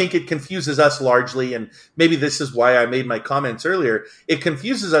 I think it confuses us largely. And maybe this is why I made my comments earlier. It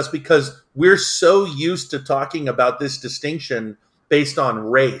confuses us because we're so used to talking about this distinction based on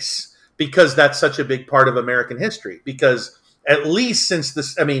race, because that's such a big part of American history. Because at least since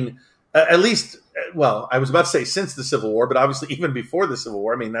this, well, I was about to say since the Civil War, but obviously even before the Civil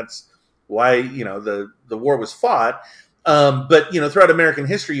War, that's why, the war was fought. But, throughout American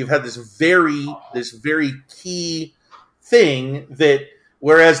history, you've had this very key thing that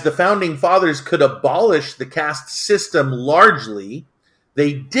whereas the founding fathers could abolish the caste system largely,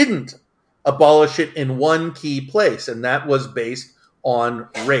 they didn't abolish it in one key place. And that was based on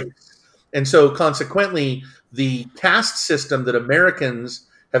race. And so consequently, the caste system that Americans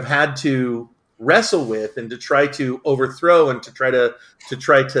have had to wrestle with and to try to overthrow and to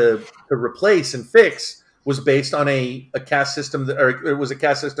replace and fix was based on a caste system or it was a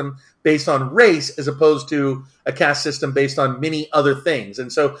caste system based on race as opposed to a caste system based on many other things.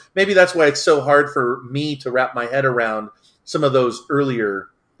 And so maybe that's why it's so hard for me to wrap my head around some of those earlier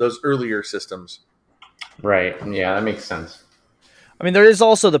systems. Right. Yeah, that makes sense. I mean, there is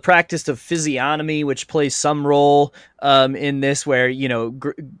also the practice of physiognomy, which plays some role in this, where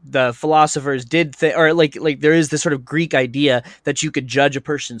the philosophers did, or like there is this sort of Greek idea that you could judge a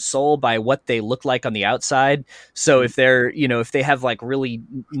person's soul by what they look like on the outside. So if if they have like really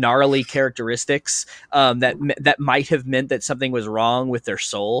gnarly characteristics, that might have meant that something was wrong with their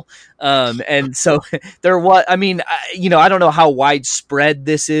soul. And so I don't know how widespread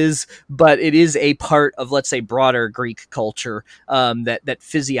this is, but it is a part of, let's say, broader Greek culture. That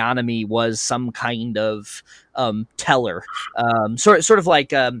physiognomy was some kind of teller, sort of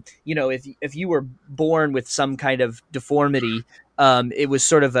like if you were born with some kind of deformity, it was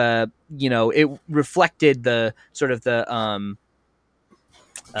sort of it reflected the sort of the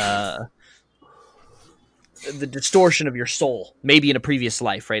distortion of your soul, maybe in a previous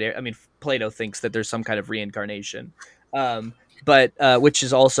life, right? I mean, Plato thinks that there's some kind of reincarnation, but which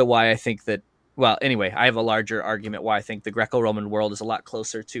is also why I think that. Well, anyway, I have a larger argument why I think the Greco-Roman world is a lot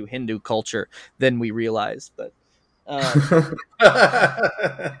closer to Hindu culture than we realize. But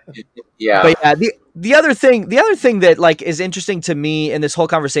Yeah. but yeah, the other thing that like is interesting to me in this whole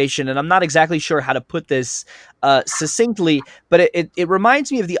conversation, and I'm not exactly sure how to put this succinctly, but it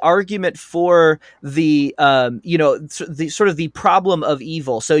reminds me of the argument for the the sort of the problem of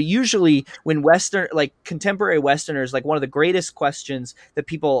evil. So usually when contemporary Westerners, like one of the greatest questions that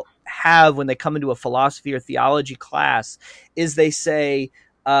people have when they come into a philosophy or theology class is they say,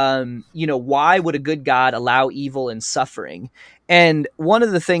 why would a good God allow evil and suffering? And one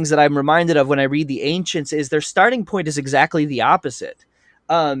of the things that I'm reminded of when I read the ancients is their starting point is exactly the opposite.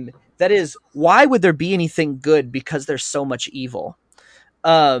 That is, why would there be anything good because there's so much evil?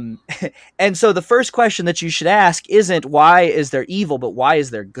 And so the first question that you should ask isn't why is there evil, but why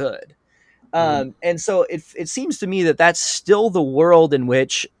is there good? And so it seems to me that that's still the world in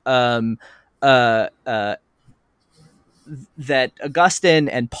which that Augustine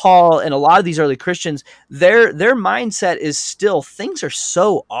and Paul and a lot of these early Christians, their mindset is still things are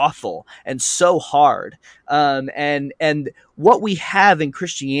so awful and so hard. And what we have in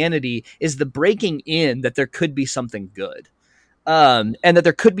Christianity is the breaking in that there could be something good. And that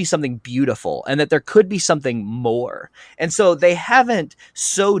there could be something beautiful and that there could be something more. And so they haven't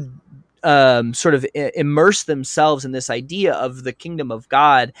so sort of immerse themselves in this idea of the kingdom of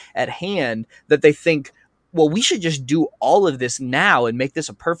God at hand that they think, well, we should just do all of this now and make this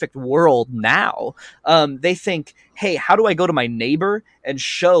a perfect world now. They think, hey, how do I go to my neighbor and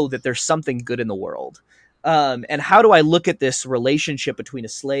show that there's something good in the world? And how do I look at this relationship between a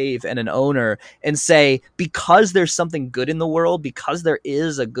slave and an owner and say, because there's something good in the world, because there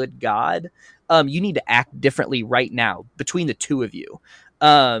is a good God, you need to act differently right now between the two of you.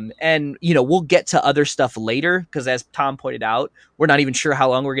 And we'll get to other stuff later because, as Tom pointed out, we're not even sure how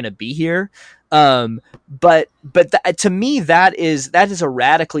long we're going to be here. But to me, that is a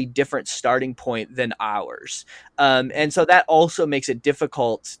radically different starting point than ours. And so that also makes it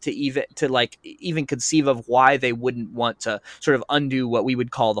difficult to even conceive of why they wouldn't want to sort of undo what we would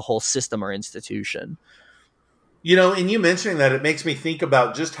call the whole system or institution. And you mentioning that, it makes me think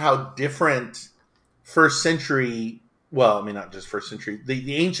about just how different first century, well, I mean, not just first century,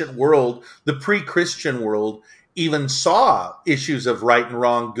 the ancient world, the pre-Christian world, even saw issues of right and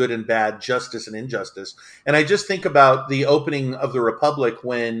wrong, good and bad, justice and injustice. And I just think about the opening of the Republic,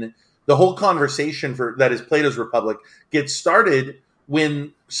 when the whole conversation that is Plato's Republic gets started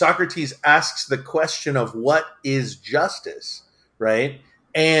when Socrates asks the question of what is justice, right?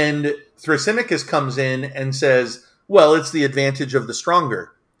 And Thrasymachus comes in and says, well, it's the advantage of the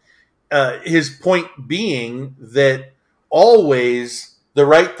stronger. His point being that always the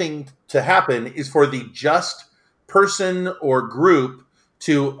right thing to happen is for the just person or group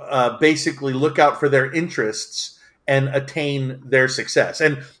to basically look out for their interests and attain their success.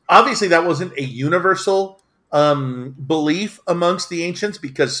 And obviously that wasn't a universal belief amongst the ancients,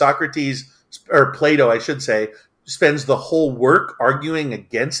 because Socrates, or Plato, I should say, spends the whole work arguing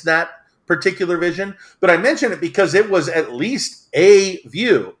against that particular vision. But I mention it because it was at least a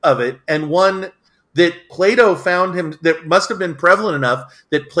view of it, and one that Plato that must have been prevalent enough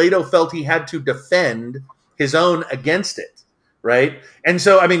that Plato felt he had to defend his own against it, right? And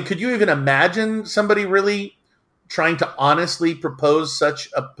so, I mean, could you even imagine somebody really trying to honestly propose such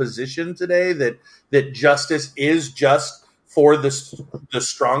a position today that justice is just for the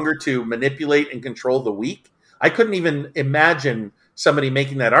stronger to manipulate and control the weak. I couldn't even imagine somebody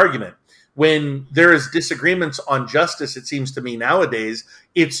making that argument. When there is disagreements on justice, it seems to me nowadays,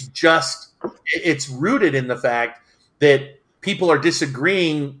 it's rooted in the fact that people are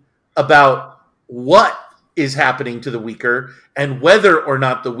disagreeing about what is happening to the weaker and whether or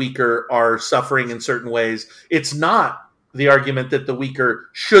not the weaker are suffering in certain ways. It's not the argument that the weaker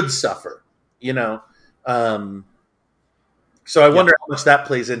should suffer, so I wonder how much that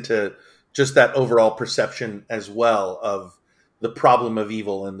plays into just that overall perception as well of the problem of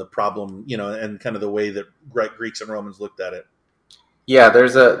evil and the problem, and kind of the way that Greeks and Romans looked at it. Yeah,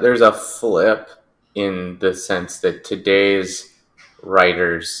 there's a flip in the sense that today's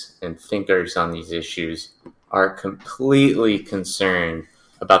writers and thinkers on these issues are completely concerned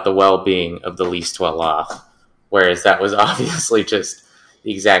about the well-being of the least well-off, whereas that was obviously just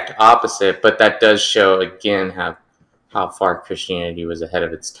the exact opposite. But that does show, again, how far Christianity was ahead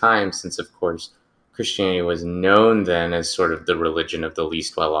of its time, since, of course, Christianity was known then as sort of the religion of the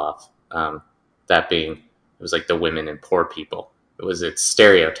least well-off, that being, it was like the women and poor people. It was its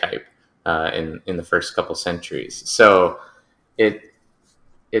stereotype in the first couple centuries. So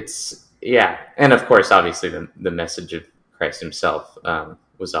it's and of course, obviously, the message of Christ himself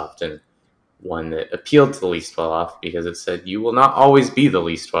was often one that appealed to the least well-off, because it said, you will not always be the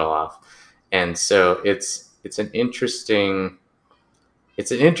least well-off. And so it's an interesting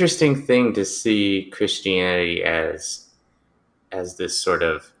thing to see Christianity as this sort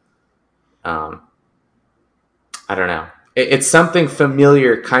of I don't know. It's something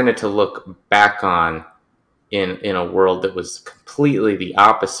familiar kind of to look back on in a world that was completely the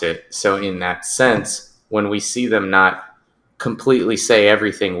opposite. So in that sense, when we see them not completely say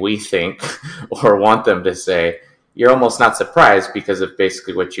everything we think or want them to say, you're almost not surprised, because of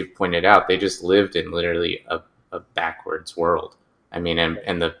basically what you've pointed out. They just lived in literally a backwards world. I mean,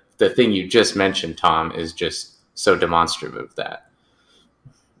 and the thing you just mentioned, Tom, is just so demonstrative of that.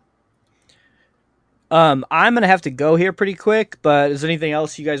 I'm going to have to go here pretty quick, but is there anything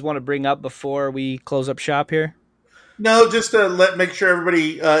else you guys want to bring up before we close up shop here? No, just to make sure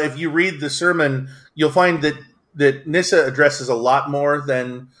everybody, if you read the sermon, you'll find that Nyssa addresses a lot more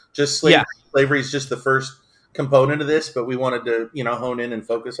than just slavery. Yeah. Slavery is just the first component of this, but we wanted to, hone in and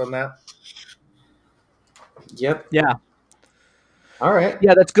focus on that. Yep. Yeah. All right.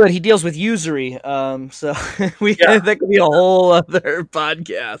 Yeah, that's good. He deals with usury. So that could be a whole other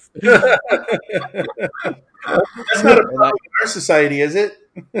podcast. That's not a problem in our society, is it?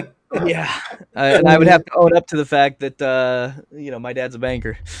 Yeah. And I would have to own up to the fact that, my dad's a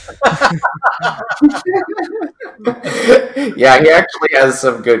banker. Yeah, he actually has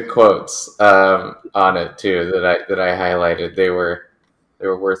some good quotes on it too that I highlighted. They were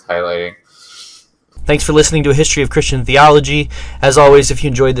worth highlighting. Thanks for listening to A History of Christian Theology. As always, if you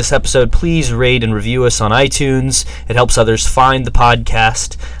enjoyed this episode, please rate and review us on iTunes. It helps others find the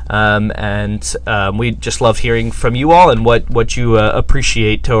podcast. And we just love hearing from you all and what you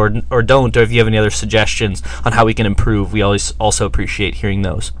appreciate or don't, or if you have any other suggestions on how we can improve. We always also appreciate hearing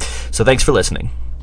those. So thanks for listening.